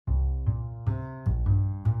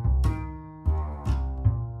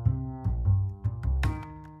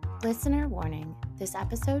Listener warning, this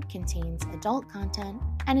episode contains adult content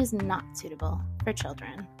and is not suitable for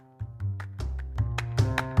children.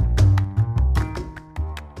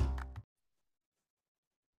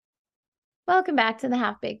 Welcome back to the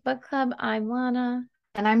Half Baked Book Club. I'm Lana.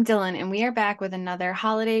 And I'm Dylan, and we are back with another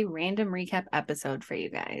holiday random recap episode for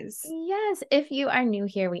you guys. Yes, if you are new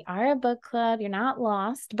here, we are a book club. You're not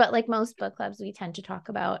lost, but like most book clubs, we tend to talk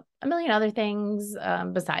about a million other things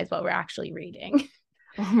besides what we're actually reading.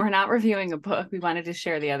 Well, we're not reviewing a book. We wanted to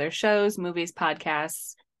share the other shows, movies,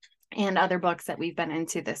 podcasts, and other books that we've been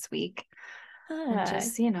into this week. And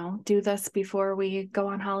just, do this before we go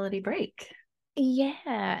on holiday break. Yeah,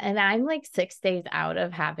 and I'm like 6 days out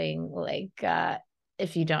of having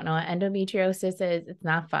if you don't know what endometriosis is, it's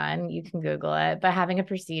not fun. You can Google it, but having a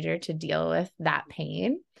procedure to deal with that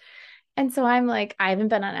pain. And so I'm like, I haven't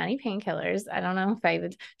been on any painkillers. I don't know if I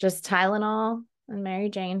would just Tylenol and Mary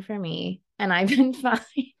Jane for me. And I've been fine.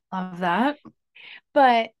 Love that.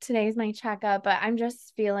 But today's my checkup, but I'm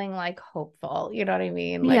just feeling like hopeful. You know what I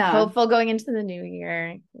mean? Like hopeful going into the new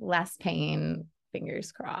year, less pain.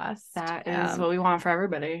 Fingers crossed. That is what we want for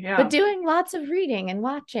everybody. Yeah. But doing lots of reading and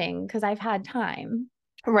watching because I've had time.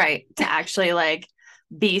 Right. To actually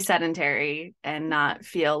be sedentary and not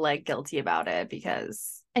feel guilty about it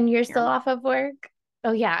because. And you're still off of work?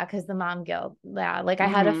 Oh yeah, because the mom guilt. Yeah. I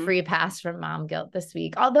had a free pass from mom guilt this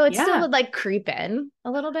week, although it still would creep in a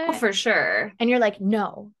little bit. Oh, for sure. And you're like,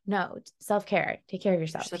 no, self-care. Take care of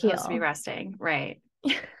yourself. You're supposed to be resting. Right.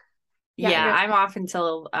 Yeah, I'm off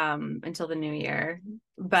until the new year,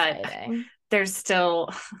 but exciting. There's still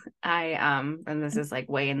and this is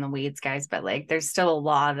way in the weeds, guys, but there's still a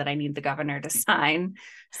law that I need the governor to sign.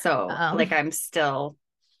 So I'm still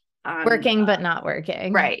working but not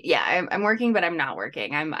working. Right. Yeah, I'm working but I'm not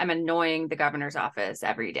working. I'm annoying the governor's office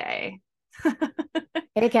every day.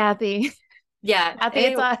 Hey, Kathy. Yeah. Kathy,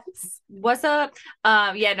 it's us. What's up?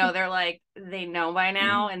 They're they know by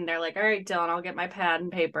now, and they're like, all right, Dylan, I'll get my pad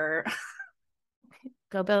and paper.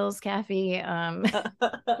 Go Bills, Kathy.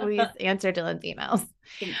 Please answer Dylan's emails.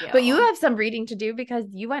 Thank you. But you have some reading to do because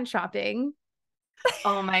you went shopping.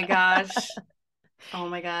 Oh my gosh. Oh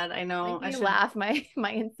my God. I know. I should laugh. My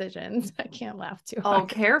incisions. I can't laugh too hard. Oh,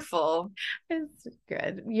 careful. It's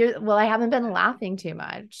good. I haven't been laughing too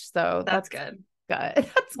much. So that's good. Good.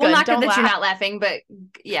 That's well, good. Not good that you're not laughing, but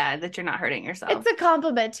that you're not hurting yourself. It's a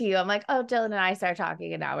compliment to you. I'm like, oh, Dylan and I start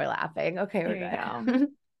talking and now we're laughing. Okay, we're good.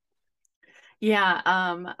 Yeah.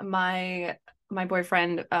 My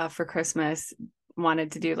boyfriend for Christmas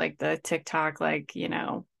wanted to do the TikTok,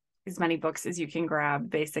 as many books as you can grab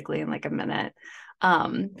basically in a minute.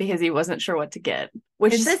 Because he wasn't sure what to get.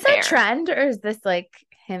 Which is this a trend or is this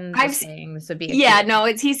him saying this would be no,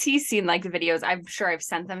 he's seen the videos. I'm sure I've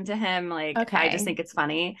sent them to him. Okay. I just think it's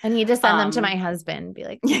funny. And you just send them to my husband, be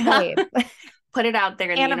like, hey, put it out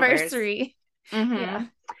there in anniversary. The universe.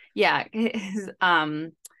 Yeah. His,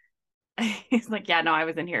 he's like, yeah, no, I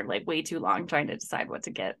was in here way too long trying to decide what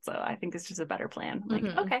to get. So I think it's just a better plan.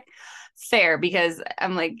 I'm okay, fair, because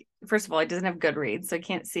I'm first of all, it doesn't have Goodreads, so I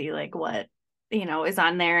can't see what is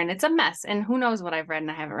on there, and it's a mess, and who knows what I've read and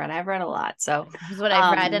I haven't read. I've read a lot, so this is what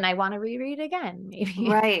I've read and I want to reread again, maybe.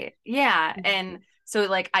 Right. Yeah. And so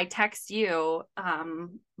I text you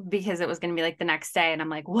because it was going to be the next day, and I'm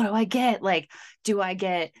like, what do I get? Do I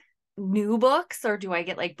get new books or do I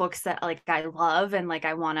get books that I love and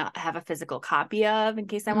I want to have a physical copy of in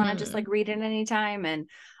case I want to just read it anytime? And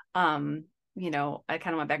I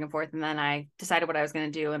kind of went back and forth, and then I decided what I was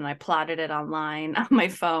going to do, and I plotted it online on my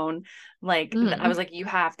phone. I was like, you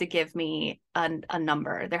have to give me a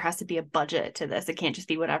number. There has to be a budget to this. It can't just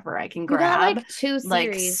be whatever I can grab. You got 2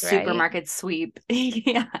 series, supermarket sweep.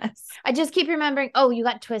 Yes. I just keep remembering. Oh, you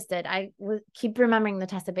got Twisted. I keep remembering the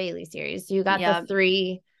Tessa Bailey series. You got the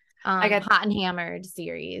 3 I got Hot and Hammered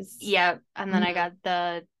series. Yeah. And then I got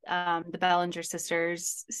the Bellinger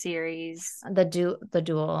Sisters series. The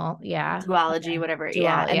dual. Yeah. Duology, whatever.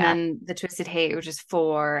 Yeah. And then the Twisted Hate, which is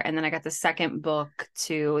 4. And then I got the second book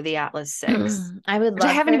to the Atlas 6. I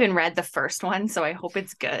haven't even read the first one, so I hope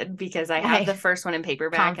it's good because I have the first one in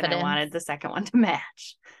paperback and I wanted the second one to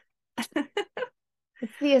match.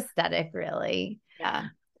 It's the aesthetic, really. Yeah.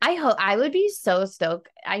 I would be so stoked.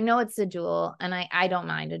 I know it's a dual and I don't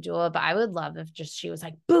mind a dual, but I would love if just she was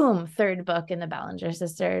boom, 3rd book in the Bellinger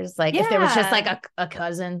Sisters. If there was just a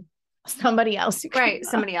cousin, somebody else. Right.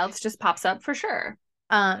 Somebody else just pops up for sure.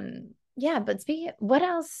 Yeah. But what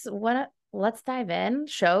else? Let's dive in.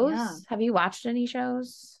 Shows. Yeah. Have you watched any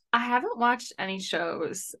shows? I haven't watched any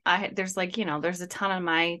shows. There's there's a ton on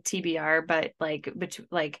my TBR, but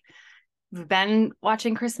been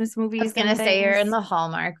watching Christmas I was movies gonna and say you're in things. the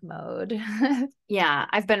Hallmark mode. Yeah,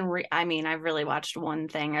 I've been I mean, I've really watched one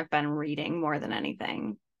thing. I've been reading more than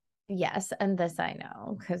anything. Yes, and this I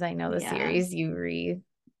know because I know the Yeah. series you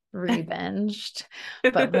re-binged,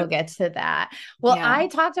 but we'll get to that. Well, Yeah. I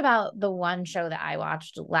talked about the one show that I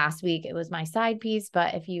watched last week. It was my side piece,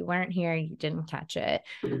 but if you weren't here, you didn't catch it.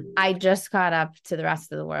 I just got up to the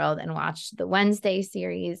rest of the world and watched the Wednesday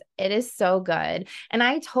series. It is so good. And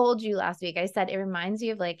I told you last week, I said it reminds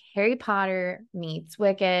you of like Harry Potter meets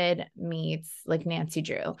Wicked meets like Nancy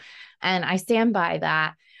Drew. And I stand by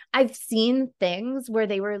that. I've seen things where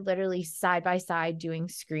they were literally side by side doing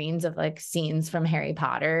screens of like scenes from Harry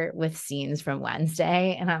Potter with scenes from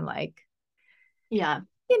Wednesday. And I'm like, Yeah.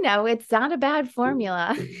 it's not a bad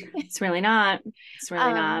formula. It's really not. It's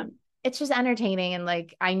really not. It's just entertaining. And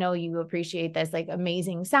like, I know you appreciate this, like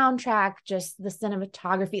amazing soundtrack, just the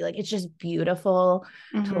cinematography. Like, it's just beautiful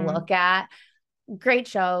to look at. Great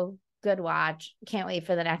show. Good watch. Can't wait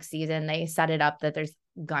for the next season. They set it up that there's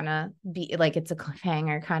gonna be like, it's a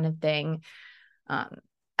cliffhanger kind of thing.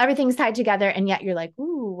 Everything's tied together. And yet you're like,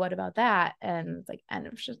 ooh, what about that? And it's like end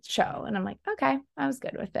of show. And I'm like, okay, I was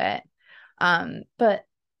good with it. But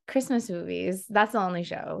Christmas movies, that's the only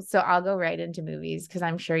show. So I'll go right into movies because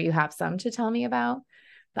I'm sure you have some to tell me about.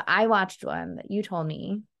 But I watched one that you told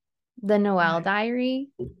me, The Noel Diary.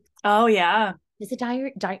 Oh, yeah. Is it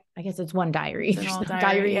diary? I guess it's one diary. There's no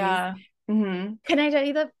diaries. Yeah. Mm-hmm. Can I tell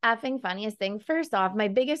you the effing funniest thing? First off, my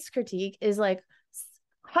biggest critique is like,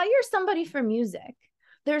 hire somebody for music.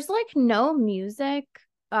 There's like no music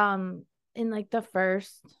in like the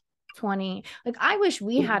first 20. Like, I wish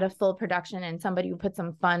we had a full production and somebody would put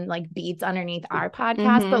some fun like beats underneath our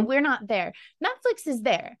podcast, but we're not there. Netflix is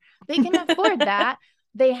there. They can afford that.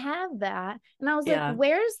 They have that. And I was like,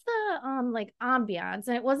 where's the like ambiance?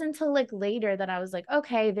 And it wasn't until like later that I was like,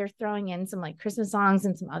 okay, they're throwing in some like Christmas songs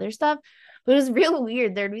and some other stuff. But it was real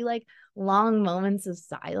weird. There'd be like long moments of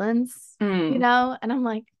silence, And I'm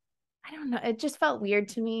like, I don't know. It just felt weird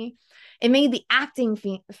to me. It made the acting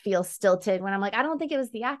feel stilted when I'm like, I don't think it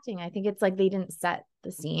was the acting. I think it's like they didn't set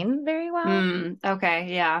the scene very well.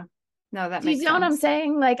 Okay. Yeah. No, that makes sense. You know what I'm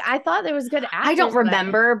saying? Like, I thought there was good actors. I don't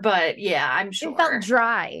remember, but yeah, I'm sure. It felt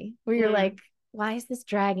dry where you're like, why is this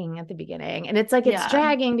dragging at the beginning? And it's like, it's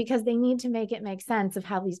dragging because they need to make it make sense of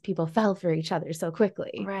how these people fell for each other so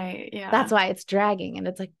quickly. Right. Yeah. That's why it's dragging. And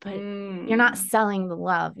it's like, but you're not selling the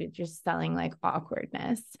love. You're just selling like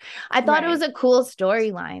awkwardness. I thought it was a cool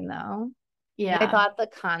storyline though. Yeah. I thought the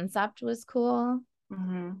concept was cool.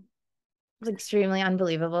 It was extremely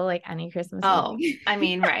unbelievable, like any Christmas movie. I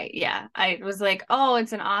mean, right. Yeah. I was like, oh,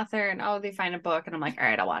 it's an author and they find a book. And I'm like, all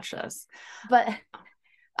right, I'll watch this. But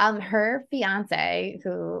her fiance,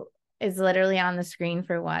 who is literally on the screen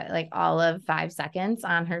for what, like all of 5 seconds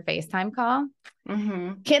on her FaceTime call.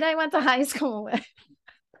 Kid I went to high school with.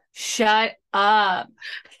 Shut up.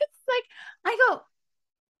 It's like, I go,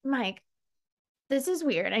 Mike, this is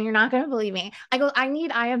weird and you're not going to believe me. I go, I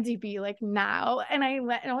need IMDb like now. And I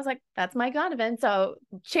went and I was like, that's Mike Donovan. So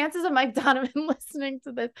chances of Mike Donovan listening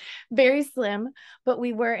to this, very slim. But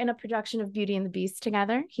we were in a production of Beauty and the Beast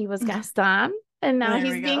together. He was Gaston. And now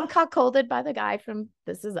he's being cuckolded by the guy from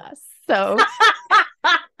This Is Us. So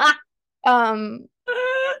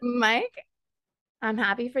Mike, I'm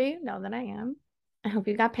happy for you. Know that I am. I hope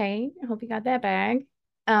you got paid. I hope you got that bag.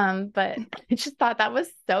 But I just thought that was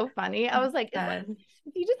so funny. I was like, if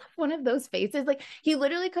you just have one of those faces, like he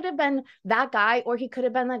literally could have been that guy, or he could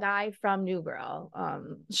have been the guy from New Girl,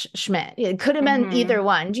 Schmidt. It could have been either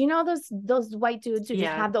one. Do you know those white dudes who just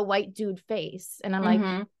have the white dude face? And I'm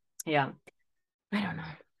like, yeah, I don't know.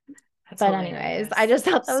 That's but hilarious. anyways, I just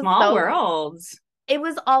thought that was small worlds. It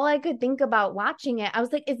was all I could think about watching it. I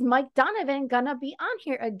was like, is Mike Donovan gonna be on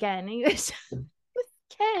here again? And he was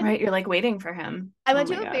kid. Right, you're like waiting for him. I went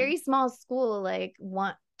to a very small school, like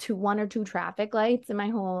one or two traffic lights in my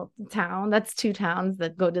whole town. That's 2 towns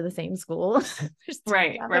that go to the same school.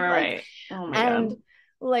 Right. Oh my God.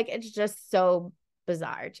 Like, it's just so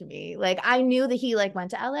bizarre to me. Like, I knew that he like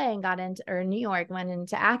went to LA and got into, or New York, went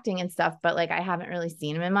into acting and stuff, but like I haven't really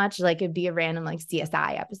seen him in much. Like, it'd be a random like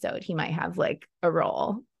CSI episode. He might have like a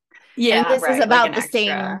role. Yeah. And this is about like the extra.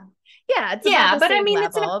 Same. Yeah, but I mean,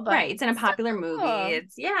 level, it's in a popular movie.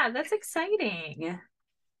 It's that's exciting.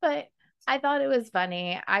 But I thought it was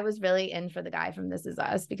funny. I was really in for the guy from This Is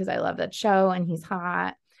Us because I love that show and he's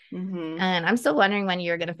hot. And I'm still wondering when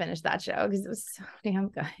you're going to finish that show because it was so damn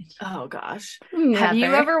good. Oh gosh. Never. Have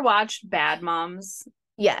you ever watched Bad Moms?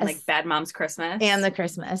 Yes. Like Bad Moms Christmas? And the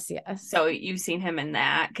Christmas, yes. So you've seen him in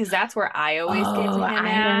that? Because that's where I always get to him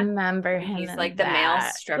I remember him. He's like the male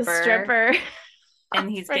stripper. and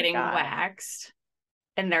he's getting forgot. waxed,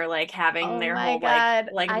 and they're like having their my whole God.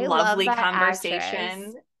 like I love lovely that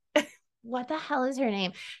conversation. What the hell is her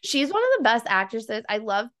name? She's one of the best actresses. I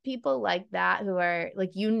love people like that who are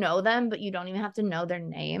like, you know them, but you don't even have to know their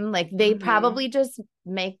name. Like they probably just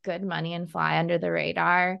make good money and fly under the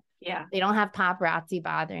radar. Yeah. They don't have paparazzi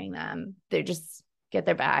bothering them. They just get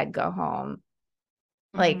their bag, go home.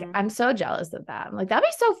 Like, I'm so jealous of that. I'm like, that'd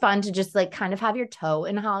be so fun to just like kind of have your toe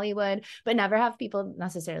in Hollywood, but never have people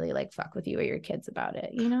necessarily like fuck with you or your kids about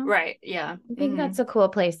it, you know? Right. Yeah. I think that's a cool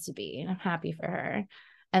place to be. And I'm happy for her.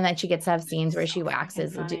 And then she gets to have scenes where So she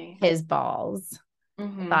waxes funny. his balls. I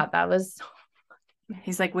thought that was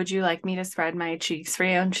He's like, would you like me to spread my cheeks for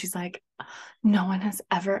you? And she's like, no one has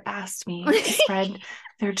ever asked me to spread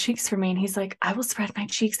their cheeks for me. And he's like, I will spread my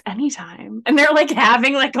cheeks anytime. And they're like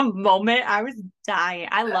having like a moment. I was dying.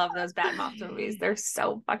 I love those Bad Moms movies. They're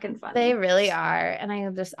so fucking funny. They really are. And I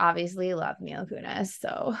just obviously love Mila Kunis.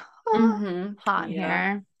 So hot in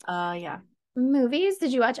here. Yeah. Movies.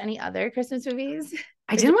 Did you watch any other Christmas movies?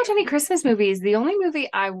 I didn't watch any Christmas movies. The only movie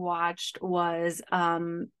I watched was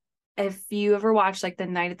if you ever watched like the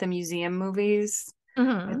Night at the Museum movies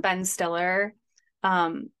with Ben Stiller,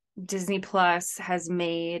 Disney Plus has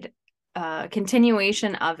made a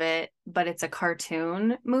continuation of it, but it's a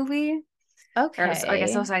cartoon movie. Okay. Or, I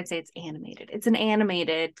guess also I'd say it's animated. It's an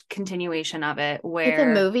animated continuation of it where it's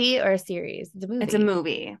a movie or a series. It's a movie. It's a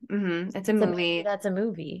movie. It's a movie. That's a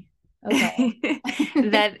movie. Okay.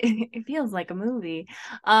 That it feels like a movie.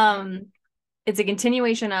 It's a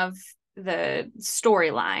continuation of the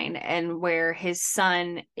storyline, and where his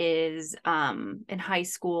son is in high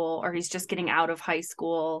school, or he's just getting out of high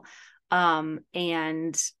school,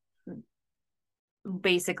 and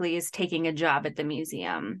basically is taking a job at the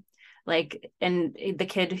museum. Like, and the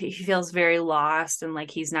kid, he feels very lost, and like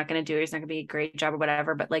he's not going to do it, he's not going to be a great job or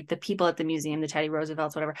whatever, but like the people at the museum, the Teddy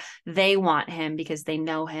Roosevelts, whatever, they want him because they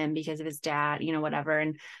know him because of his dad, you know, whatever.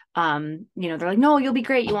 And they're like, no, you'll be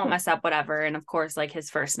great, you won't mess up, whatever. And of course, like his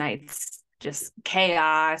first night's just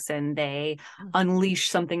chaos, and they unleash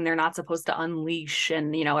something they're not supposed to unleash,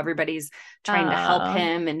 and everybody's trying to help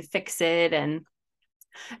him and fix it. And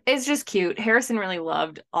it's just cute. Harrison really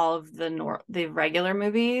loved all of the regular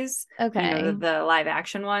movies, okay, the live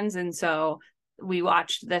action ones, and so we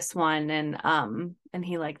watched this one, and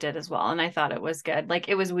he liked it as well. And I thought it was good. Like,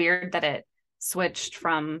 it was weird that it switched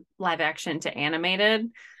from live action to animated,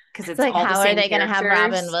 because it's like, all how the same are they going to have characters.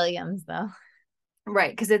 Robin Williams though?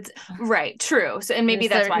 Right, because it's right, true. So, and maybe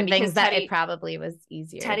that's why, because that it probably was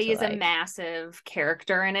easier. Teddy is a massive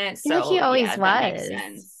character in it, so he always was. That makes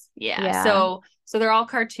sense. Yeah. So they're all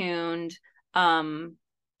cartooned.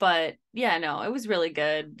 But yeah, no, it was really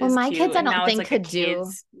good. Well, my kids, I don't think like could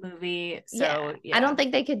do movie. So I don't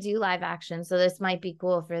think they could do live action. So this might be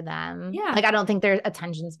cool for them. Yeah. Like, I don't think their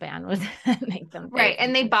attention span would make them right.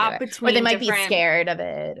 And they bop between, or they might be scared of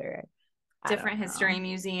it, or different history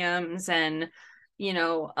museums, and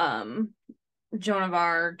Joan of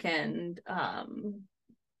Arc, and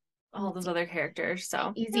all those other characters.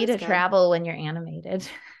 So easy to travel when you're animated.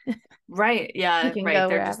 Right. Yeah. Right. They're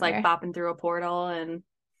wherever. Just like bopping through a portal. I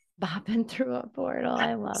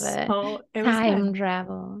love it. So it was time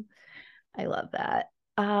travel. I love that.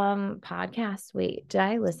 Podcast. Wait, did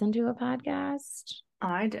I listen to a podcast?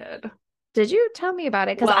 I did. Did you tell me about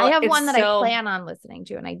it? Because I have one that I plan on listening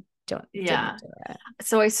to, and I don't. Yeah. Do it.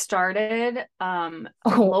 So I started a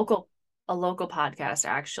local podcast,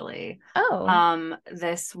 actually.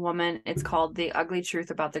 This woman, it's called The Ugly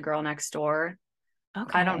Truth About the Girl Next Door.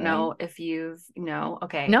 Okay. I don't know if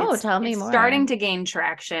okay. No, tell me more. It's starting to gain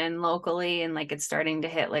traction locally, and like it's starting to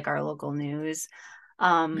hit like our local news.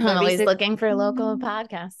 I'm always looking for local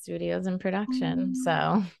podcast studios and production.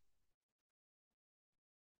 So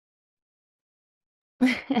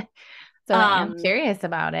I'm curious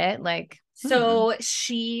about it. Like, so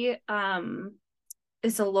she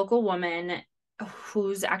is a local woman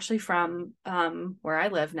who's actually from where I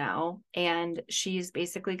live now, and she's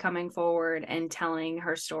basically coming forward and telling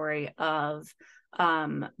her story of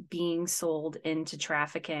being sold into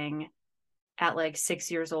trafficking at like 6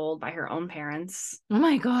 years old by her own parents. Oh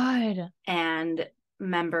my God. And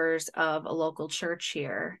members of a local church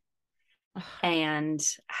here. And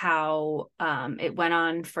how it went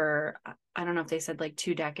on for, I don't know if they said like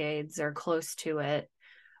 2 decades or close to it.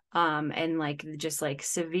 And like just like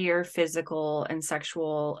severe physical and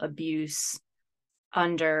sexual abuse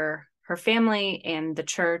under her family and the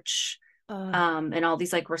church, and all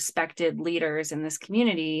these like respected leaders in this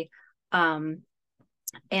community. And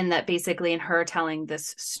that basically, in her telling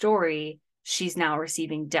this story, she's now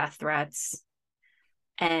receiving death threats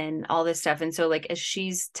and all this stuff. And so like as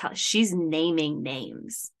she's naming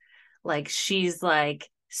names, like she's like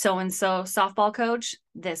so and so softball coach,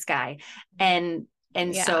 this guy, and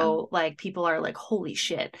Yeah. so like people are like, holy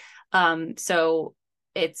shit. So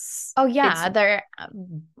it's Oh yeah, it's they're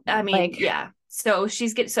I mean, like, yeah. So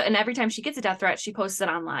and every time she gets a death threat, she posts it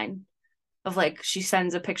online of like she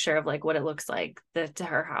sends a picture of like what it looks like to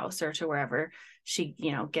her house or to wherever she,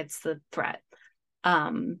 gets the threat.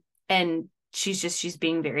 And she's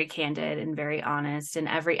being very candid and very honest. And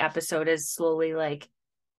every episode is slowly like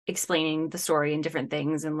explaining the story and different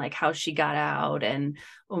things and like how she got out and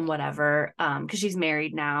whatever. Because she's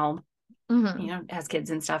married now, has kids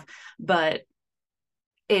and stuff, but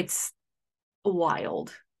it's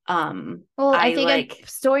wild. well, I I think like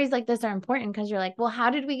stories like this are important because you're like, well, how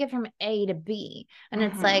did we get from A to B? And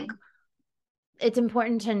it's like, it's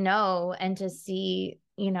important to know and to see,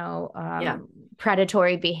 yeah.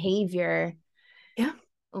 predatory behavior. Yeah.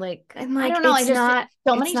 Like, And I like don't know. So it's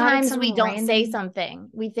many not at times we some don't say random. something.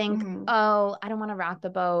 We think, Mhm. oh, I don't want to rock the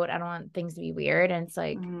boat. I don't want things to be weird. And it's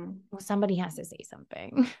like, well, somebody has to say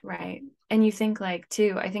something. Right. And you think like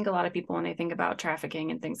too, I think a lot of people when they think about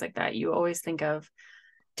trafficking and things like that, you always think of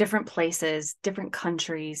different places, different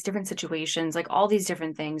countries, different situations, like all these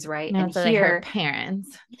different things, right? No, And so they hurt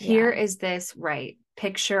parents. here Yeah. is this, right,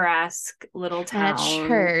 picturesque little And a town,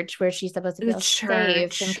 church where she's supposed to the feel safe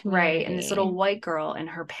and church, right? And this little community. white girl and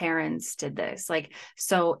her parents did this. Like,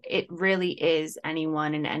 so it really is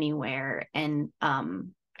anyone and anywhere. And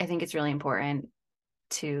I think it's really important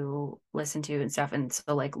to listen to and stuff. And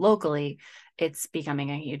so like locally, it's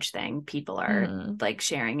becoming a huge thing. People are like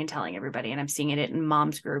sharing and telling everybody, and I'm seeing it in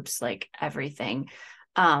moms groups, like everything.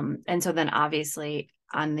 And so then obviously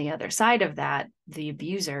on the other side of that, the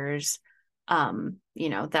abusers,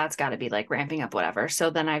 that's got to be like ramping up whatever. So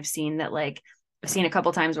then I've seen that, like I've seen a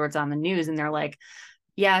couple times where it's on the news and they're like,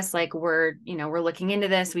 yes, like we're looking into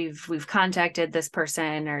this, we've contacted this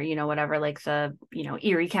person, or whatever, like the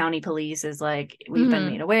Erie County police is like, we've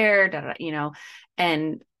been made aware,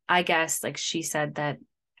 and I guess like she said that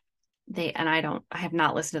I have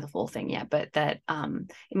not listened to the full thing yet, but that I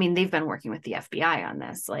mean, they've been working with the FBI on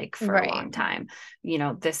this like for a long time.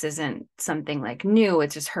 This isn't something like new,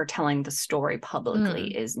 it's just her telling the story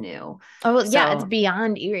publicly is new. Oh, well, yeah, it's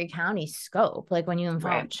beyond Erie County scope. Like when you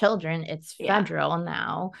involve Right. children, it's federal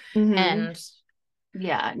now. And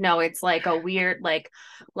yeah, no, it's like a weird, like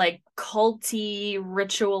culty,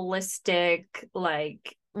 ritualistic,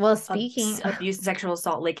 like well, speaking abuse and sexual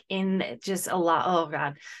assault, like in just a lot. Oh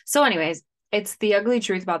God. So, anyways, it's The Ugly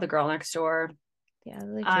Truth About the Girl Next Door. the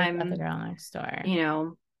ugly truth about the girl next door.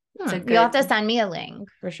 It's a good. You'll have to send me a link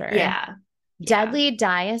for sure. Yeah. Deadly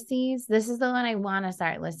Diocese. This is the one I want to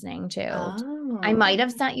start listening to. Oh. I might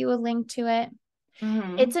have sent you a link to it.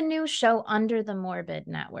 Mm-hmm. It's a new show under the Morbid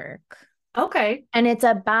Network. Okay. And it's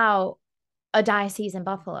about a diocese in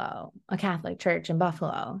Buffalo, a Catholic church in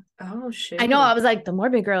Buffalo. Oh shit. I know, I was like, the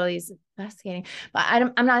Morbid Girlies investigating, but I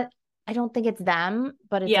don't think it's them,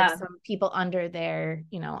 but it's like some people under their,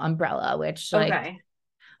 umbrella, which like,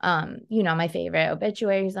 my favorite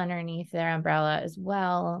obituaries underneath their umbrella as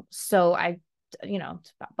well. So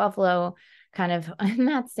it's about Buffalo, kind of in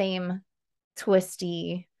that same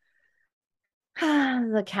twisty,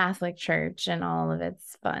 the Catholic Church and all of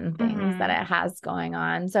its fun things that it has going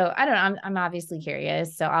on. So I don't know. I'm obviously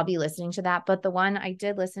curious. So I'll be listening to that. But the one I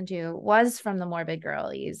did listen to was from the Morbid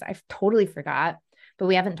Girlies. I totally forgot, but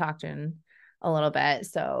we haven't talked in a little bit.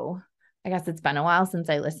 So I guess it's been a while since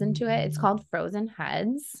I listened to it. It's called Frozen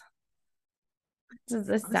Heads. Does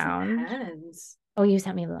this sound? Heads. Oh, you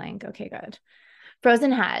sent me the link. Okay, good.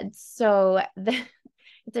 Frozen Heads. So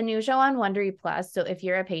it's a new show on Wondery Plus. So if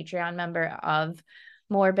you're a Patreon member of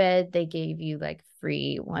Morbid, they gave you like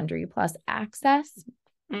free Wondery Plus access.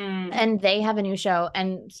 And they have a new show,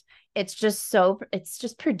 and it's just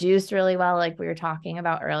produced really well. Like we were talking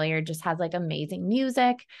about earlier, just has like amazing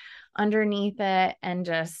music underneath it, and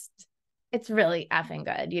just it's really effing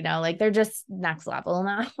good, like they're just next level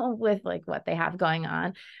now with like what they have going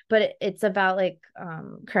on. But it's about like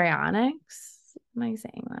cryonics. Am I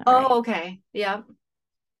saying that right? Oh, okay. Yeah.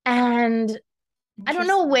 And I don't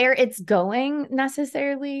know where it's going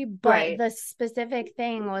necessarily, but the specific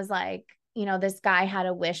thing was like, this guy had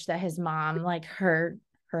a wish that his mom, like her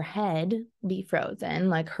head be frozen,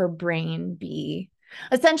 like her brain be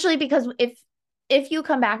essentially, because if you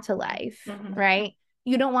come back to life, right,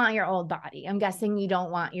 you don't want your old body. I'm guessing you don't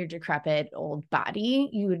want your decrepit old body.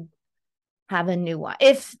 You would have a new one.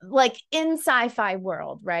 If like in sci-fi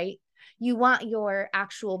world, right, you want your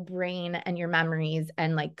actual brain and your memories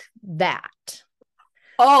and like that.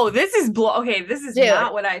 Oh, this is okay. This is Dude,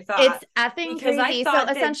 not what I it's thought, effing because I crazy. So thought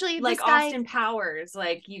that essentially this like guy, Austin Powers,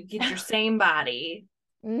 like you get your same body.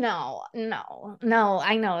 no, no, no,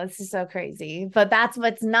 I know this is so crazy, but that's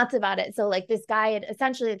what's nuts about it. So like this guy had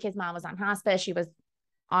essentially, like his mom was on hospice. She was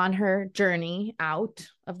on her journey out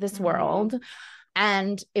of this world.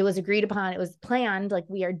 And it was agreed upon, it was planned, like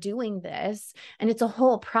we are doing this. And it's a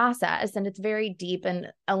whole process and it's very deep.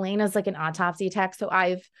 And Elena's like an autopsy tech. So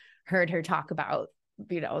I've heard her talk about,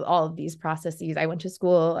 all of these processes. I went to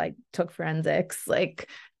school, I took forensics, like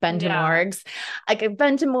been to morgues. Like I've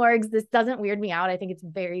been to morgues. This doesn't weird me out. I think it's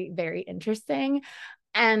very, very interesting.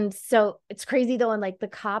 And so it's crazy though. And like the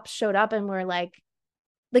cops showed up and were like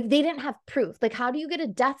they didn't have proof. Like, how do you get a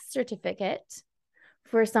death certificate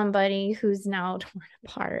for somebody who's now torn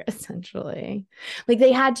apart, essentially? Like,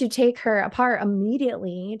 they had to take her apart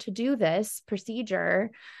immediately to do this procedure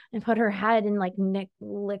and put her head in like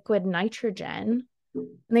liquid nitrogen. And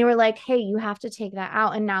they were like, hey, you have to take that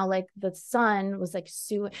out. And now, like, the son was like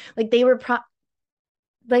suing, like, they were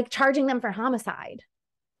like charging them for homicide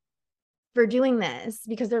for doing this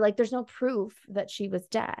because they're like, there's no proof that she was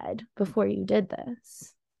dead before you did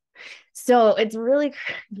this. So it's really,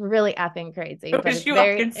 really effing crazy. I But wish it's you all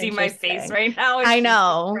very could see my face interesting. right now. I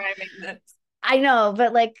know. This. I know,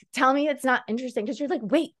 but like, tell me it's not interesting because you're like,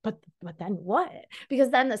 wait, but then what?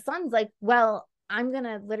 Because then the son's like, well, I'm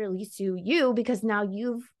gonna literally sue you because now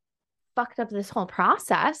you've fucked up this whole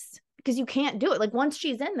process because you can't do it. Like once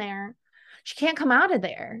she's in there, she can't come out of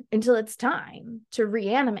there until it's time to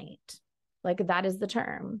reanimate. Like that is the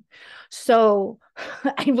term. So,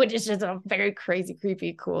 which is just a very crazy,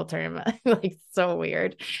 creepy, cool term. Like so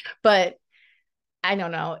weird. But I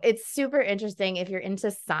don't know. It's super interesting if you're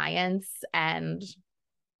into science and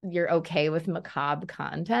you're okay with macabre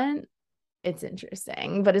content. It's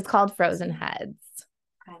interesting, but it's called Frozen Heads.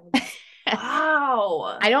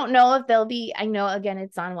 Wow. I don't know if they'll be, I know again,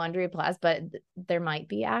 it's on Wondery Plus, but there might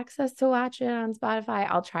be access to watch it on Spotify.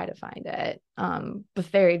 I'll try to find it. But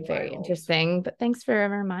very, very interesting. But thanks for a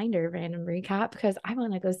reminder, random recap, because I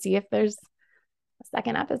want to go see if there's a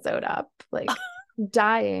second episode up. Like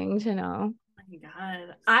dying to know. Oh my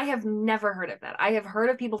God. I have never heard of that. I have heard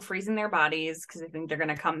of people freezing their bodies because I think they're going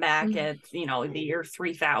to come back at, the year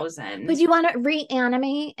 3000. But you want to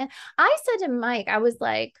reanimate? And I said to Mike, I was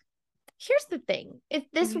like, here's the thing. If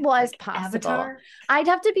this was like possible, Avatar? I'd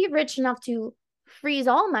have to be rich enough to freeze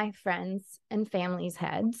all my friends and family's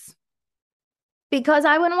heads because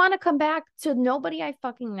I wouldn't want to come back to nobody I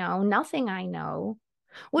fucking know, nothing I know.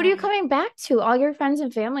 What are you coming back to? All your friends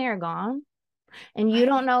and family are gone. And you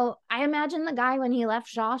don't know. I imagine the guy when he left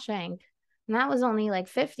Shawshank, and that was only like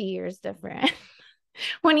 50 years different.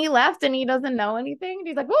 When he left and he doesn't know anything,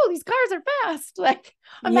 he's like, whoa, these cars are fast. Like,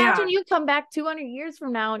 imagine you come back 200 years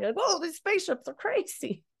from now and you're like, oh, these spaceships are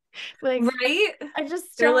crazy. Like, right? I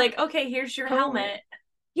just, they're like, okay, here's your helmet.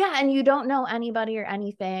 Yeah. And you don't know anybody or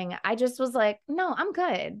anything. I just was like, no, I'm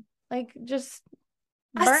good. Like, just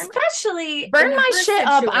burn my shit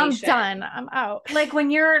up. I'm done. I'm out. Like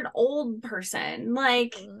when you're an old person,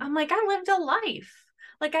 like I'm like, I lived a life.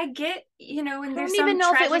 Like I get, and I there's don't even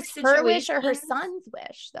know if it was her wish or her situations. son's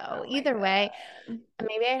wish, though. Either way,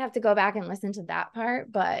 maybe I'd have to go back and listen to that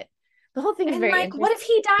part. But the whole thing is very like, what if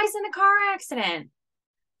he dies in a car accident?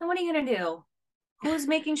 Then what are you gonna do? Who's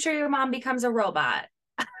making sure your mom becomes a robot?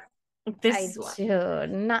 This dude,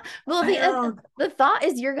 not well. The thought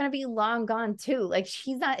is you're gonna be long gone too. Like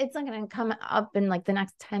she's not. It's not gonna come up in like the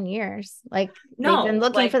next 10 years. Like they've been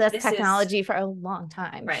looking for this technology for a long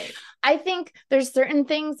time. Right. I think there's certain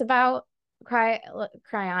things about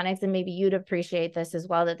cryonics, and maybe you'd appreciate this as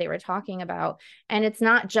well, that they were talking about. And it's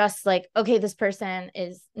not just like, okay, this person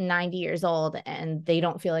is 90 years old and they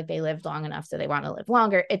don't feel like they lived long enough, so they want to live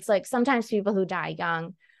longer. It's like sometimes people who die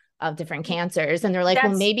young of different cancers, and they're like,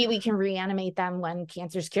 well, maybe we can reanimate them when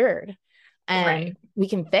cancer's cured and we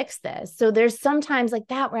can fix this. So there's sometimes like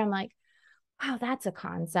that where I'm like, wow, that's a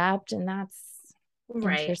concept, and that's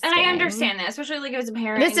right. And I understand that, especially like as a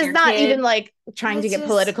parent. This is not even like trying to get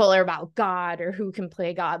political or about God or who can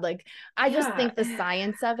play God. Like I just think the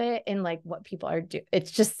science of it and like what people are doing,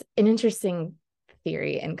 it's just an interesting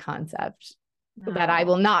theory and concept that I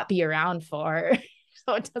will not be around for.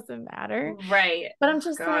 So it doesn't matter. Right. But I'm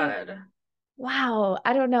just like, wow,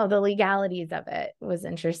 I don't know. The legalities of it was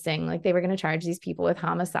interesting. Like they were going to charge these people with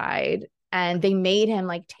homicide, and they made him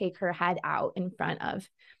like take her head out in front of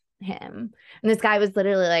him. And this guy was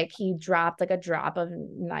literally like, he dropped like a drop of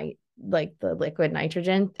like the liquid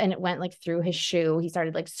nitrogen, and it went like through his shoe. He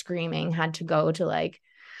started like screaming, had to go to like,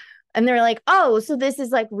 and they're like, oh, so this is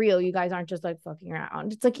like real. You guys aren't just like fucking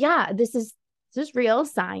around. It's like, yeah, this is just real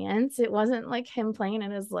science. It wasn't like him playing in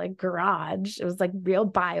his like garage. It was like real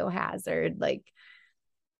biohazard. Like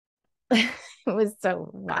it was so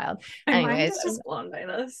wild. My mind Anyways, is just blown by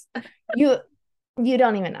this. you you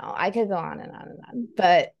don't even know. I could go on and on and on,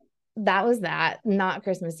 but that was that. Not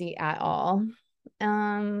Christmassy at all. That's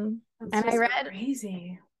And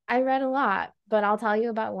crazy. I read a lot, but I'll tell you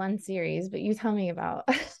about one series, but you tell me about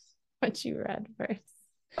what you read first.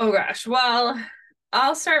 Oh gosh. Well,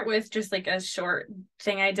 I'll start with just like a short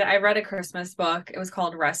thing I did. I read a Christmas book. It was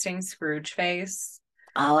called Resting Scrooge Face.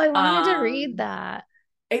 Oh, I wanted to read that.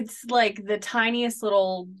 It's like the tiniest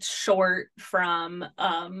little short from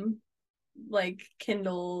like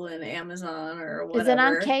Kindle and Amazon or whatever. Is it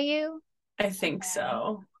on KU? I think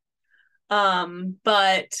so.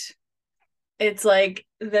 But it's like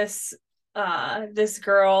this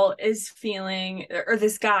girl is feeling, or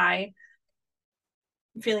this guy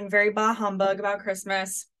feeling very bah humbug about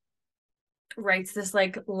Christmas, writes this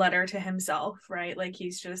like letter to himself, right? Like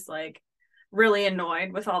he's just like really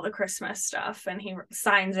annoyed with all the Christmas stuff, and he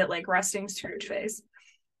signs it like Resting Scrooge Face.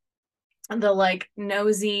 The like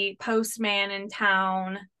nosy postman in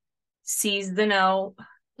town sees the note,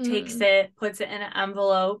 takes it, puts it in an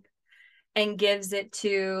envelope, and gives it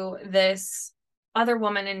to this other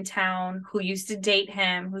woman in town who used to date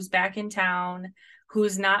him, who's back in town,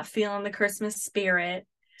 who's not feeling the Christmas spirit.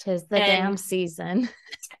 'Tis the damn season.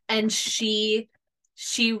 And she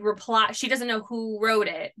replies, she doesn't know who wrote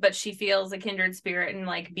it, but she feels a kindred spirit and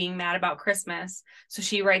like being mad about Christmas. So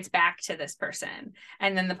she writes back to this person,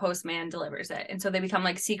 and then the postman delivers it. And so they become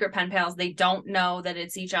like secret pen pals. They don't know that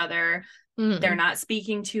it's each other. They're not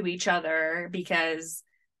speaking to each other because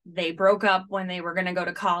they broke up when they were going to go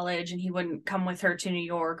to college and he wouldn't come with her to New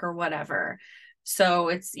York or whatever. So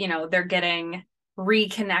it's, you know, they're getting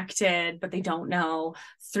reconnected, but they don't know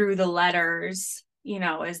through the letters, you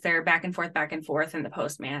know, as they're back and forth, and the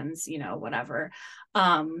postman's, you know, whatever.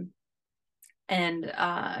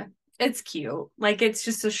 It's cute. Like, it's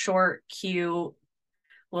just a short, cute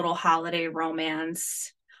little holiday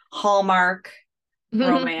romance, Hallmark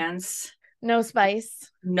romance. No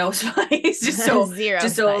spice. Just so zero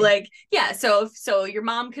just spice. so like, yeah, so your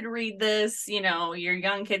mom could read this, you know, your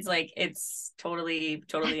young kids, like, it's totally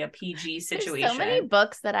a PG situation. There's so many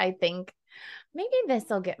books that I think maybe this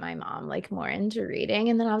will get my mom like more into reading,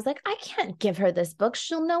 and then I was like, I can't give her this book.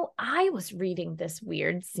 She'll know I was reading this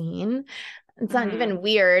weird scene. It's not even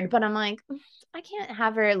weird, but I'm like, I can't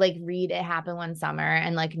have her like read It Happened One Summer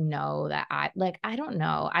and like know that I don't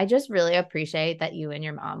know. I just really appreciate that you and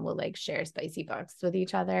your mom will like share spicy books with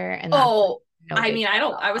each other. And I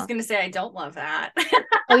was gonna say I don't love that.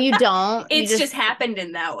 Oh, you don't? It's just happened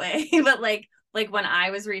in that way. But like when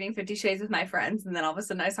I was reading 50 Shades with my friends, and then all of a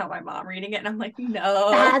sudden I saw my mom reading it, and I'm like,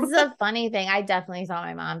 no. That's a funny thing. I definitely saw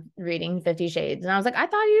my mom reading 50 Shades, and I was like, I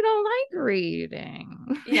thought you don't like reading.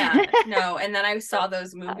 Yeah, no. And then I saw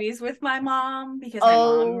those movies with my mom because my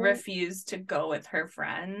mom refused to go with her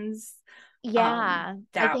friends. Yeah,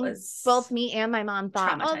 that I think was both me and my mom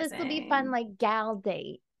thought, oh, this will be fun, like gal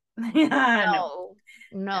date. No.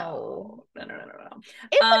 It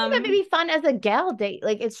wouldn't even be fun as a gal date.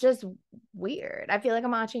 Like, it's just weird. I feel like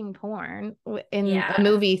I'm watching porn in a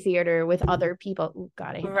movie theater with other people. Ooh,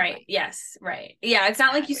 God, I hate right. Yes. Right. Yeah. It's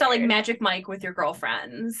not like you saw like Magic Mike with your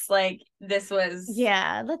girlfriends. Like, this was.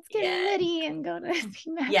 Yeah. Let's get litty and go to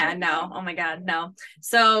see Magic. Yeah. No. Oh my God. No.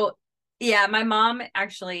 So yeah, my mom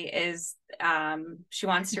actually is. She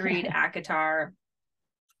wants to read ACOTAR.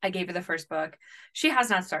 I gave her the first book. She has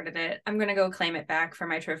not started it. I'm going to go claim it back for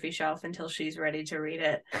my trophy shelf until she's ready to read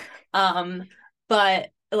it. But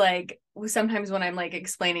like, sometimes when I'm like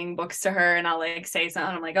explaining books to her and I'll like say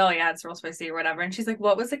something, I'm like, oh yeah, it's real spicy or whatever. And she's like,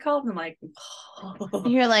 what was it called? And I'm like, oh.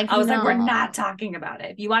 You're like, I was like, we're not talking about it.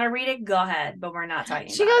 If you want to read it, go ahead, but we're not talking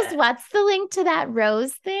she about goes, it. what's the link to that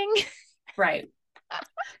rose thing? Right.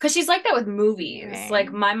 Because she's like that with movies. Right.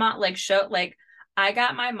 Like, my mom, like, I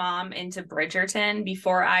got my mom into Bridgerton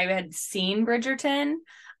before I had seen Bridgerton.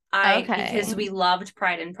 Because we loved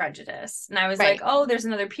Pride and Prejudice. And I was like, oh, there's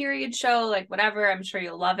another period show, like, whatever, I'm sure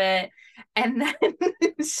you'll love it. And then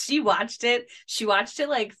she watched it. She watched it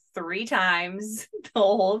like 3 times, the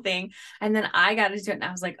whole thing. And then I got into it and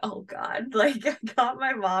I was like, oh God, like, I got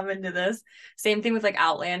my mom into this. Same thing with like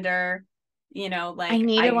Outlander. You know, like, I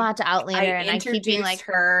need to watch Outlander, and I keep being like,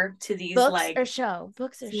 her to these books like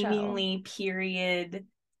books or seemingly period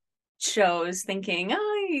shows, thinking,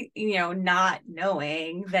 not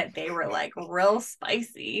knowing that they were like real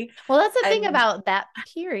spicy. Well, that's the thing about that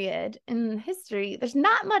period in history. There's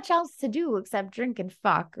not much else to do except drink and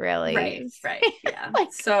fuck, really. Right. Yeah.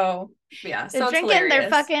 Like, so yeah. They're so drinking, hilarious. they're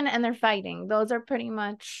fucking, and they're fighting. Those are pretty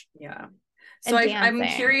much. Yeah. So and I'm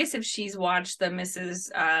dancing. curious if she's watched the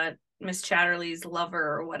Miss Chatterley's Lover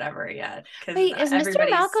or whatever yet. Because Wait, is Mr.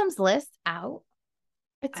 everybody's Malcolm's List out?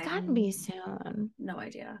 It's I got to be soon. no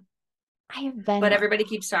idea. I have been, But everybody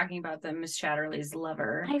keeps talking about the Miss Chatterley's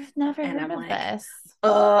Lover. I've never and heard I'm of like, this.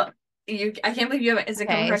 I can't believe you haven't isn't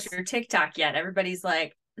come Okay, across your TikTok yet. Everybody's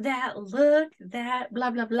like, that look, that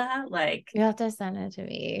blah blah blah. Like, you have to send it to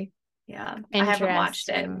me. yeah, I haven't watched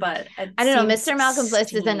it, Interesting. but it I don't know. seems Mr. Malcolm's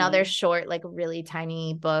List is another steamy. short, like really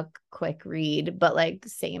tiny book, quick read, but like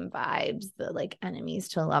same vibes, the like enemies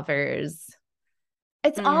to lovers.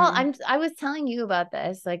 It's all Mm, I was telling you about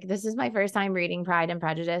this. Like, this is my first time reading Pride and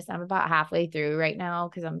Prejudice. I'm about halfway through right now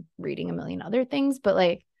because I'm reading a million other things, but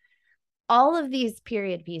like all of these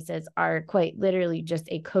period pieces are quite literally just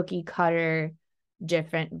a cookie cutter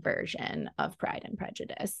different version of Pride and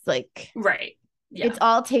Prejudice. Like, right. it's Yeah.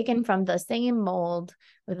 all taken from the same mold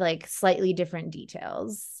with like slightly different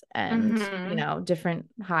details and, you Mm-hmm. know, different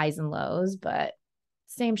highs and lows, but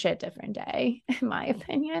same shit, different day, in my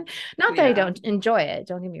opinion. Not that I Yeah. don't enjoy it,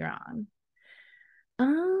 don't get me wrong.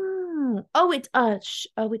 Oh, it's a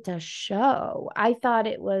it's a show. I thought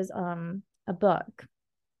it was a book.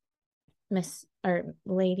 Miss or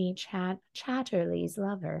Lady Chatterley's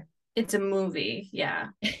Lover. It's a movie. Yeah.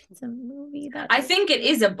 It's a movie that I just think it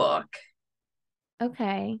is a book.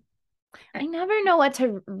 okay. I never know what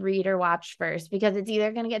to read or watch first because it's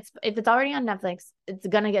either gonna get if it's already on Netflix, it's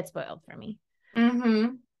gonna get spoiled for me.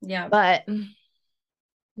 Mm-hmm. Yeah. But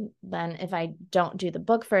then if I don't do the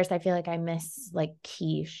book first, I feel like I miss like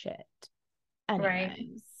key shit. Right.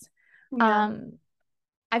 Anyways, Yeah. um,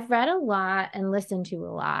 I've read a lot and listened to a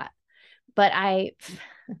lot, but I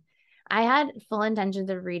had full intentions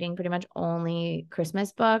of reading pretty much only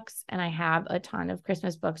Christmas books, and I have a ton of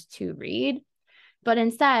Christmas books to read. But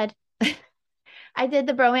instead, I did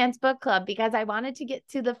the Bromance Book Club because I wanted to get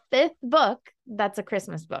to the fifth book that's a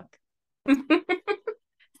Christmas book.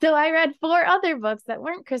 So I read four other books that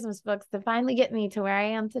weren't Christmas books to finally get me to where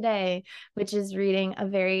I am today, which is reading a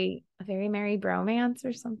very merry bromance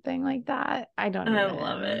or something like that. I don't I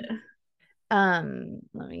love it. even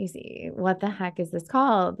let me see. What the heck is this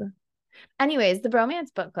called? Anyways, the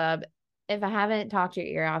Bromance Book Club, if I haven't talked your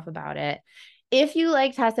ear off about it, if you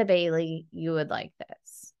like Tessa Bailey, you would like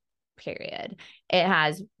this. Period. It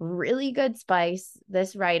has really good spice.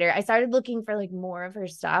 This writer, I started looking for like more of her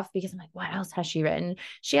stuff because I'm like, what else has she written?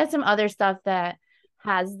 She has some other stuff that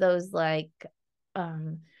has those like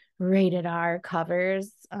um rated R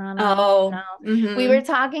covers on them. Oh, No. We mm-hmm. were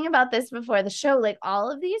talking about this before the show. Like all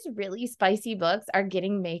of these really spicy books are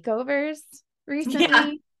getting makeovers Yeah.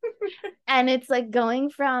 recently. And it's like going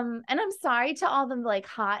from, and I'm sorry to all the like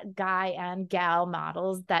hot guy and gal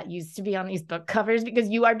models that used to be on these book covers because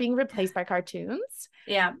you are being replaced by cartoons.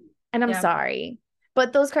 Yeah. And I'm Yeah. sorry,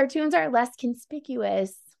 but those cartoons are less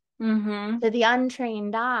conspicuous Mm-hmm. to the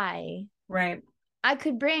untrained eye. Right. I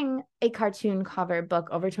could bring a cartoon cover book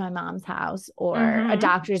over to my mom's house or a Mm-hmm.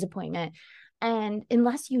 doctor's appointment. And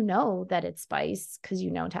unless you know that it's Spice, because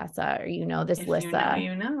you know Tessa or you know this If you know, Lissa,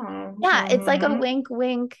 you know. yeah, it's like a Mm-hmm. wink,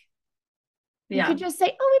 wink. You Yeah. could just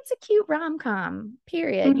say, oh, it's a cute rom-com,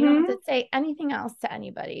 period. You don't have Mm-hmm. to say anything else to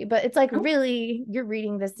anybody. But it's like, Nope. really, you're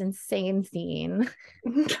reading this insane scene,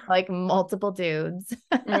 like multiple dudes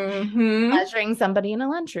Mm-hmm. measuring somebody in a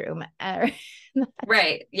lunchroom.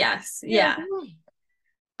 Right. Yes. Yeah. Yeah.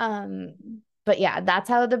 Um, but yeah, that's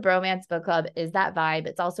how the Bromance Book Club is that vibe.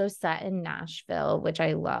 It's also set in Nashville, which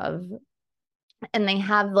I love. And they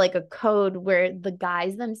have like a code where the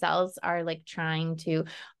guys themselves are like trying to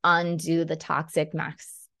undo the toxic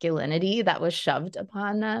masculinity that was shoved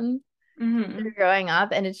upon them Mm-hmm. growing up.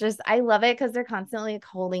 And it's just, I love it because they're constantly like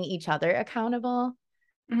holding each other accountable.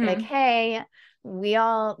 Like, Mm-hmm. hey, we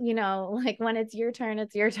all, you know, like when it's your turn,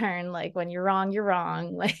 it's your turn. Like when you're wrong, you're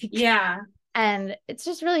wrong. Like, Yeah. and it's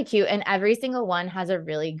just really cute. And every single one has a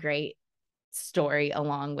really great story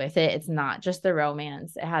along with it. It's not just the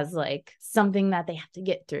romance, it has like something that they have to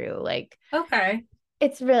get through. Like, Okay.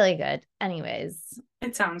 it's really good. Anyways,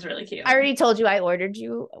 It sounds really cute. I already told you I ordered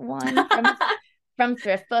you one from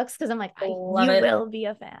Thrift Books because I'm like, Love you it. will be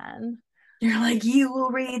a fan. You're like, you will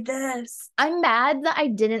read this. I'm mad that I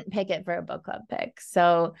didn't pick it for a book club pick.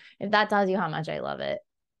 So if that tells you how much I love it,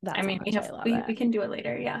 that's I mean, how much I love it. we can do it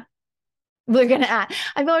later. Yeah. We're gonna add.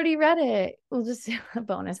 I've already read it. We'll just do a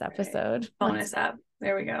bonus episode. Right. Bonus up.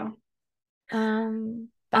 There we go. I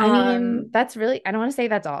mean, that's really, I don't want to say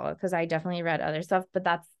that's all because I definitely read other stuff, but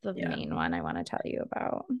that's the Yeah. main one I want to tell you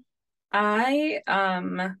about. I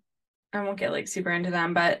won't get like super into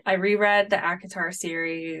them, but I reread the ACOTAR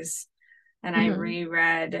series and I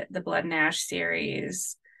reread the Blood and Ash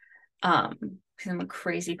series. Because I'm a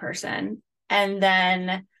crazy person. And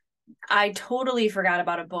then I totally forgot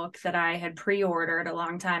about a book that I had pre-ordered a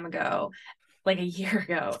long time ago, like a year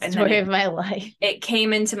ago. And Story then of my life. it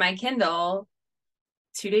came into my Kindle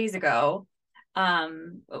 2 days ago.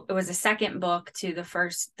 It was a second book to the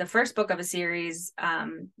first book of a series.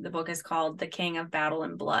 The book is called The King of Battle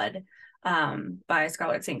and Blood, by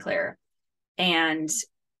Scarlett St. Clair. And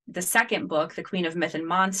the second book, The Queen of Myth and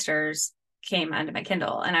Monsters, came onto my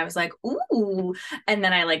Kindle, and I was like, ooh. And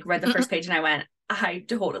then I like read the first page and I went, I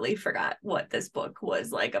totally forgot what this book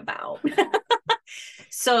was like about.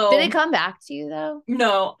 So did it come back to you though?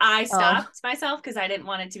 No, I stopped myself because I didn't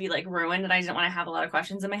want it to be like ruined, and I didn't want to have a lot of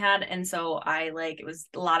questions in my head. And so I like, it was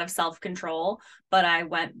a lot of self-control, but I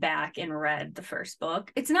went back and read the first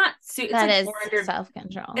book. It's not, it's that like is 400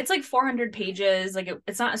 self-control. It's like 400 pages. Like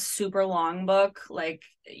it's not a super long book, like,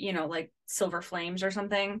 like Silver Flames or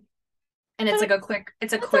something. And it's like a quick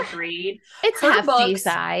read. It's her hefty books,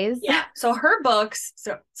 size. Yeah. So her books,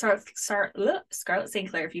 Scarlett St.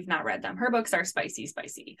 Clair, if you've not read them, her books are spicy.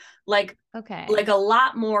 Like, okay. Like a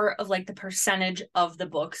lot more of like the percentage of the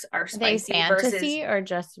books are spicy. Are they fantasy or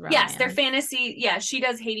just romance? Yes, they're fantasy. Yeah, she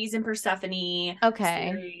does Hades and Persephone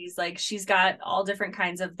series. Like she's got all different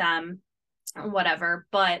kinds of them, whatever.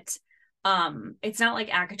 But it's not like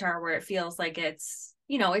ACOTAR where it feels like it's,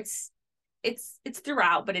 it's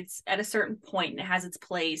throughout, but it's at a certain point and it has its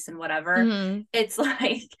place and whatever. Mm-hmm. It's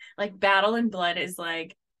like Battle and Blood is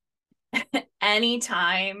like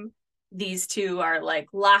anytime these two are like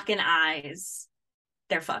locking eyes,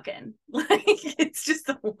 they're fucking. Like it's just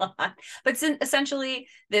a lot. But essentially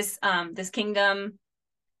this kingdom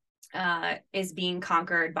is being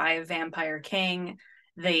conquered by a vampire king.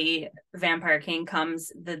 The vampire king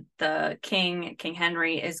comes, the King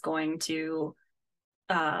Henry is going to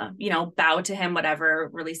bow to him, whatever,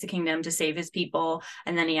 release the kingdom to save his people.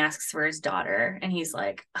 And then he asks for his daughter, and he's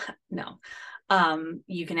like, no,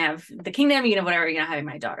 you can have the kingdom, you can have whatever, you're not having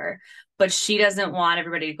my daughter. But she doesn't want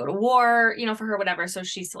everybody to go to war, for her, whatever. So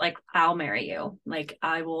she's like, I'll marry you. Like,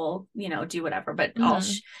 I will, do whatever. But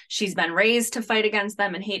she's been raised to fight against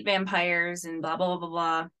them and hate vampires and blah, blah, blah, blah,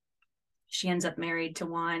 blah. She ends up married to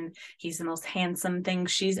one. He's the most handsome thing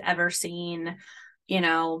she's ever seen.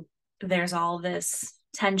 There's all this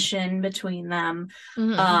tension between them.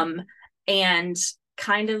 And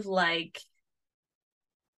kind of like,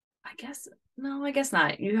 I guess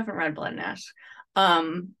not. You haven't read Blood and Ash.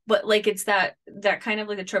 But like it's that kind of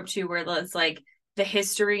like the trope too, where it's like the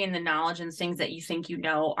history and the knowledge and things that you think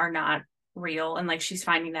are not real, and like she's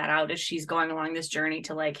finding that out as she's going along this journey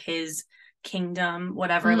to like his kingdom,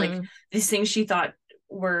 whatever. Like these things she thought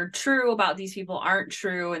were true about these people aren't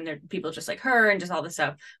true, and they're people just like her, and just all this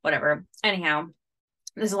stuff, whatever. Anyhow,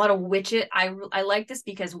 there's a lot of witches. I like this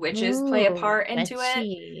because witches play a part into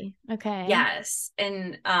it. Okay. Yes.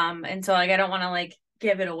 And so like I don't want to like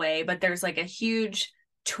give it away, but there's like a huge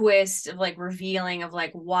twist of like revealing of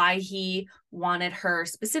like why he wanted her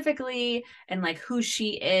specifically and like who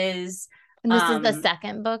she is. And this is the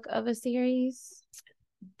second book of a series.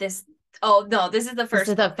 This is the first. This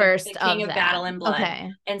is the first the King of Battle and Blood.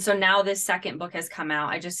 Okay. And so now this second book has come out.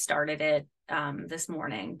 I just started it this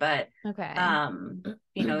morning, but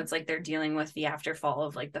it's like they're dealing with the afterfall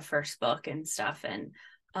of like the first book and stuff, and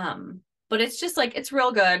but it's just like it's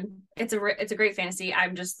real good. It's a great fantasy.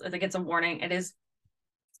 I'm just like, it's a warning, it is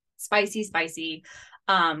spicy.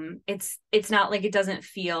 It's not like it doesn't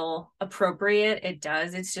feel appropriate. It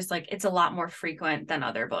does. It's just like it's a lot more frequent than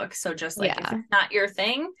other books. So just like if it's not your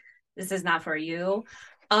thing, this is not for you.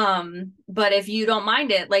 But if you don't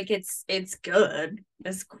mind it, like it's good.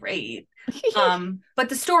 It's great. But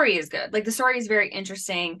the story is good. Like the story is very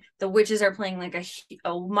interesting. The witches are playing like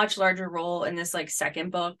a much larger role in this like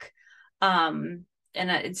second book. And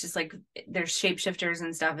it's just like there's shapeshifters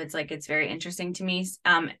and stuff. It's like it's very interesting to me.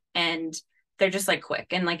 And they're just like quick.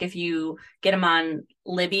 And like if you get them on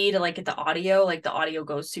Libby to like get the audio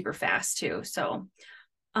goes super fast too. So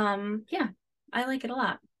yeah, I like it a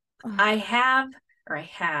lot. I had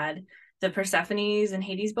the Persephone's and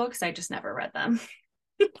Hades books. I just never read them.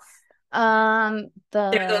 They're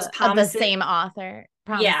those the same author.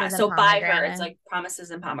 So by her, it's like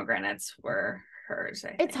Promises and Pomegranates were hers.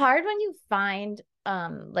 It's hard when you find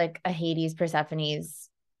like a Hades Persephone's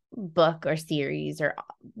book or series or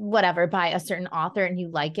whatever by a certain author and you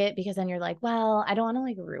like it, because then you're like, well, I don't want to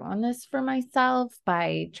like ruin this for myself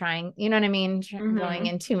by trying, you know what I mean, going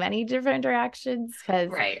in too many different directions, because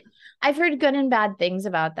I've heard good and bad things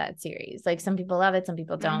about that series. Like some people love it, some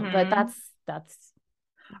people don't, but that's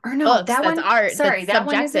or no, books, that's art. Sorry, that subjective.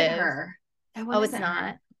 One isn't her. It's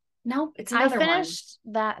not. Nope, it's another one. I finished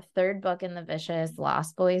that third book in the Vicious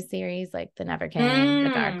Lost Boys series, like the Never King, the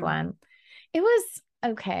dark one. It was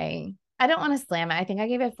okay. I don't want to slam it. I think I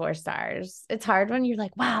gave it 4 stars. It's hard when you're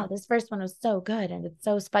like, wow, this first one was so good and it's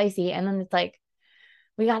so spicy. And then it's like,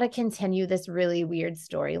 we got to continue this really weird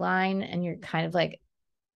storyline. And you're kind of like,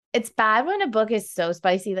 it's bad when a book is so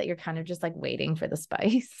spicy that you're kind of just like waiting for the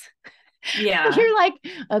spice. Yeah. You're like,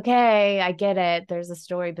 okay, I get it. There's a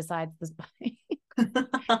story besides the spice.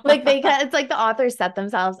 Like it's like the authors set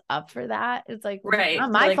themselves up for that. It's like, right.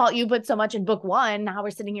 Not my fault you put so much in book 1. Now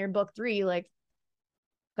we're sitting here in book 3. Like,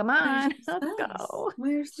 come on, let's go.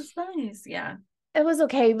 Where's the spice? Yeah. It was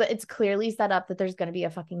okay, but it's clearly set up that there's going to be a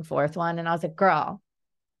fucking 4th one. And I was like, girl,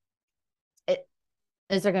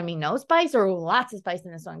 is there going to be no spice or lots of spice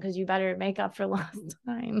in this one? Because you better make up for lost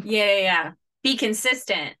time. Yeah. Be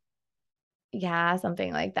consistent. Yeah,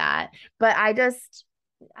 something like that. But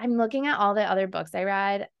I'm looking at all the other books I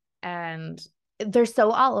read and they're so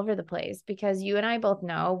all over the place because you and I both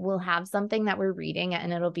know we'll have something that we're reading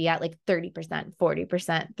and it'll be at like 30%,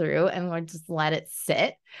 40% through and we'll just let it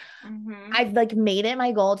sit. Mm-hmm. I've like made it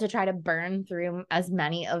my goal to try to burn through as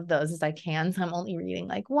many of those as I can. So I'm only reading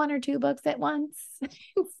like 1 or 2 books at once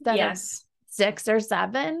instead of 6 or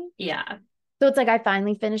 7. Yeah. So it's like I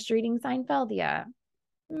finally finished reading Seinfeld. Yeah.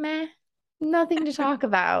 Meh. Nothing to talk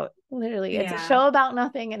about. Literally. It's a show about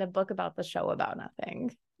nothing and a book about the show about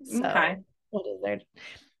nothing. So what is there?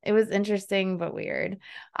 It was interesting but weird.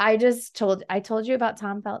 I told you about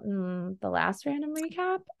Tom Felton the last random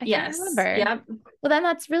recap. I can't remember. Yep. Well, then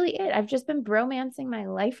that's really it. I've just been bromancing my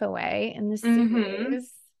life away in this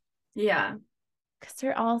series. Yeah. Because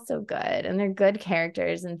they're all so good and they're good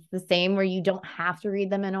characters. And it's the same where you don't have to read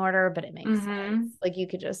them in order, but it makes sense. Like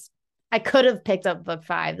I could have picked up book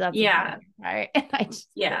 5. That's right.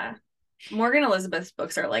 Morgan Elizabeth's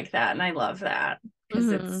books are like that, and I love that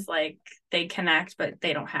because it's like they connect, but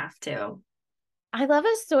they don't have to. I love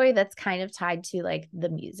a story that's kind of tied to like the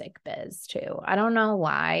music biz too. I don't know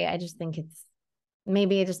why. I just think it's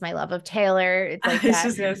maybe just my love of Taylor. It's like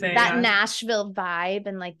that Nashville vibe,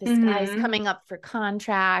 and like this guy's coming up for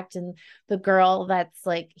contract, and the girl that's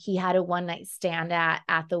like he had a one night stand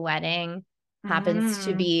at the wedding happens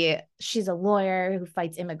to be, she's a lawyer who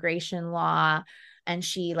fights immigration law, and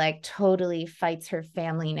she like totally fights her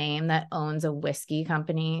family name that owns a whiskey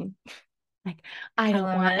company. Like, I don't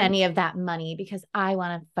want any of that money because I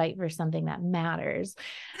want to fight for something that matters.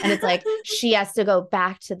 And it's like she has to go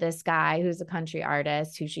back to this guy who's a country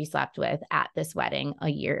artist who she slept with at this wedding a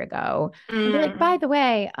year ago and be like, by the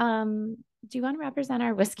way, do you want to represent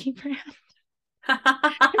our whiskey brand?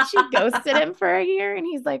 And she ghosted him for a year and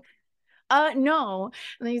he's like, no.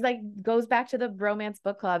 And then he's like, goes back to the romance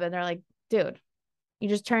book club and they're like, dude, you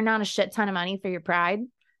just turned down a shit ton of money for your pride. And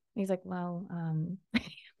he's like, well,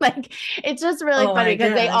 like it's just really funny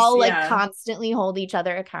because they all like constantly hold each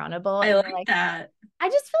other accountable. I like that. I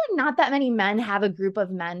just feel like not that many men have a group of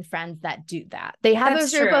men friends that do that. They have a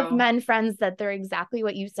group of men friends that they're exactly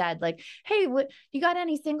what you said. Like, hey, what you got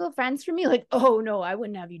any single friends for me? Like, oh no, I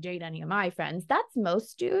wouldn't have you date any of my friends. That's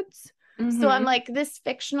most dudes. So I'm like, this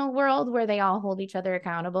fictional world where they all hold each other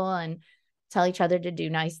accountable and tell each other to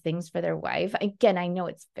do nice things for their wife. Again, I know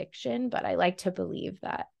it's fiction, but I like to believe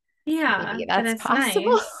that. Yeah, that's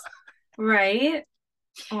possible. Nice. Right?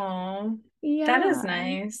 Oh, yeah. That is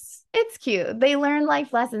nice. It's cute. They learn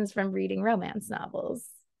life lessons from reading romance novels.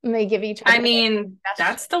 And they give each other. I mean,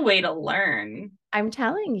 that's the way to learn. I'm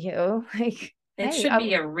telling you. Like, it should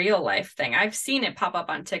be a real life thing. I've seen it pop up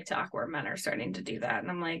on TikTok where men are starting to do that. And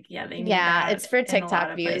I'm like, yeah, they need that. It's for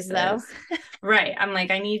TikTok views though. Right. I'm like,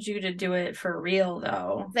 I need you to do it for real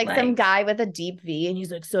though. It's like some guy with a deep V and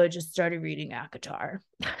he's like, so I just started reading ACOTAR.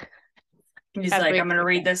 He's like, I'm going to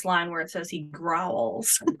read this line where it says he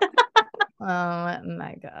growls. Oh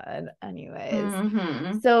my God.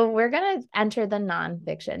 Anyways, so we're going to enter the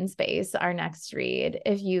nonfiction space, our next read.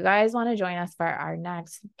 If you guys want to join us for our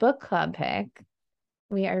next book club pick,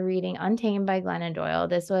 we are reading Untamed by Glennon Doyle.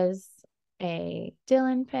 This was a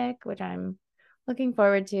Dylan pick, which I'm looking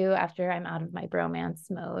forward to after I'm out of my bromance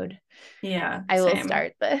mode. Yeah. I will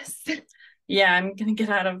start this. Yeah, I'm going to get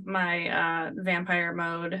out of my vampire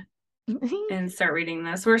mode and start reading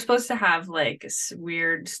this. We're supposed to have like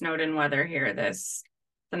weird snowed-in weather here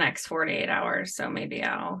the next 48 hours, so maybe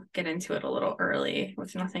I'll get into it a little early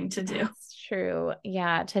with nothing to do. That's true.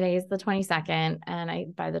 Yeah, today's the 22nd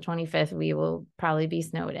and by the 25th we will probably be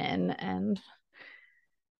snowed in and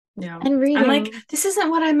reading. I'm like, this isn't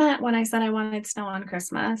what I meant when I said I wanted snow on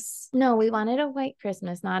Christmas. No, we wanted a white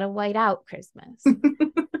Christmas, not a white out Christmas.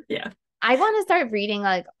 Yeah. I want to start reading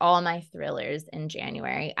like all my thrillers in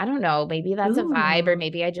January. I don't know. Maybe that's a vibe or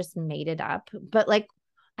maybe I just made it up. But like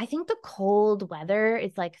I think the cold weather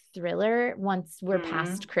is like thriller once we're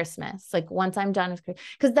past Christmas. Like once I'm done with Christmas,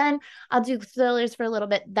 because then I'll do thrillers for a little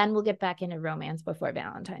bit. Then we'll get back into romance before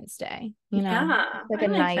Valentine's Day. You know, Yeah, like I a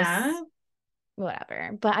like nice that.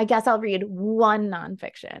 whatever. But I guess I'll read one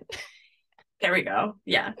nonfiction. There we go.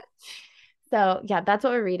 Yeah. So yeah, that's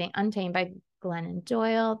what we're reading. Untamed by Glennon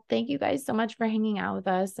Doyle. Thank you guys so much for hanging out with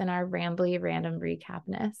us in our rambly random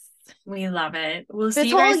recapness. We love it. We'll see This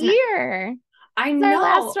you whole guys. year. I It's know. our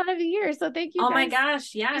last one of the year. So thank you Oh guys. my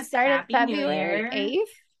gosh. We Yes. started Happy New February Year. 8th.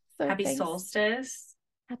 So Happy thanks. solstice.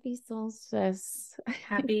 Happy solstice.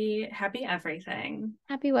 Happy everything.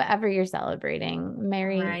 Happy whatever you're celebrating.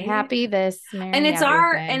 Merry, Right? happy this, merry And it's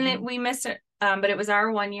everything. we missed it. But it was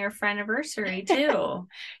our 1 year anniversary too.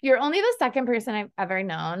 You're only the second person I've ever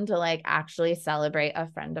known to like actually celebrate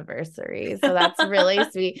a friend anniversary. So that's really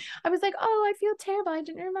sweet. I was like, oh, I feel terrible. I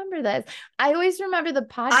didn't remember this. I always remember the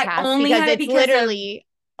podcast because it's literally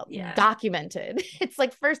documented. It's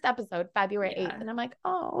like first episode, February 8th. And I'm like,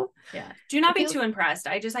 oh. Yeah. Do not be too impressed.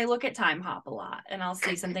 I look at Time Hop a lot and I'll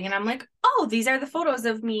see something and I'm like, oh, these are the photos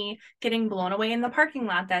of me getting blown away in the parking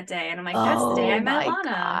lot that day. And I'm like, that's the day I met Lana.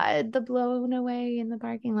 God, the blown away in the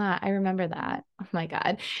parking lot. I remember that. Oh my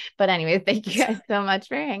God. But anyway, thank you guys so much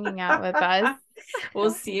for hanging out with us. We'll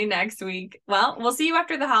see you next week. Well, we'll see you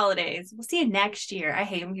after the holidays. We'll see you next year. I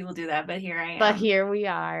hate when people do that, but here I am. But here we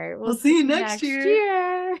are. We'll see you next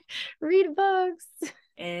year. Read books.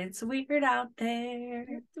 It's weird out there.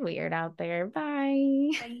 It's weird out there. Bye.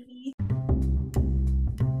 Bye.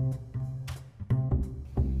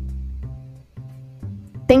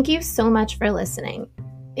 Thank you so much for listening.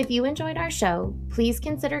 If you enjoyed our show, please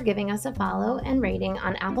consider giving us a follow and rating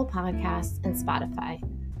on Apple Podcasts and Spotify.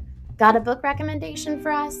 Got a book recommendation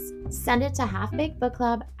for us? Send it to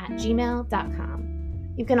halfbakedbookclub@gmail.com.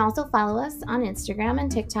 You can also follow us on Instagram and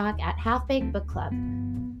TikTok at halfbakedbookclub.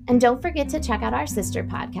 And don't forget to check out our sister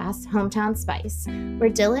podcast, Hometown Spice, where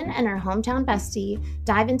Dylan and her hometown bestie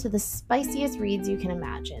dive into the spiciest reads you can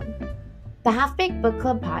imagine. The Half Baked Book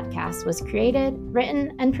Club podcast was created,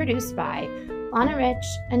 written, and produced by Lana Rich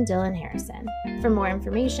and Dylan Harrison. For more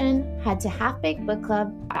information, head to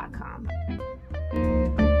halfbakedbookclub.com.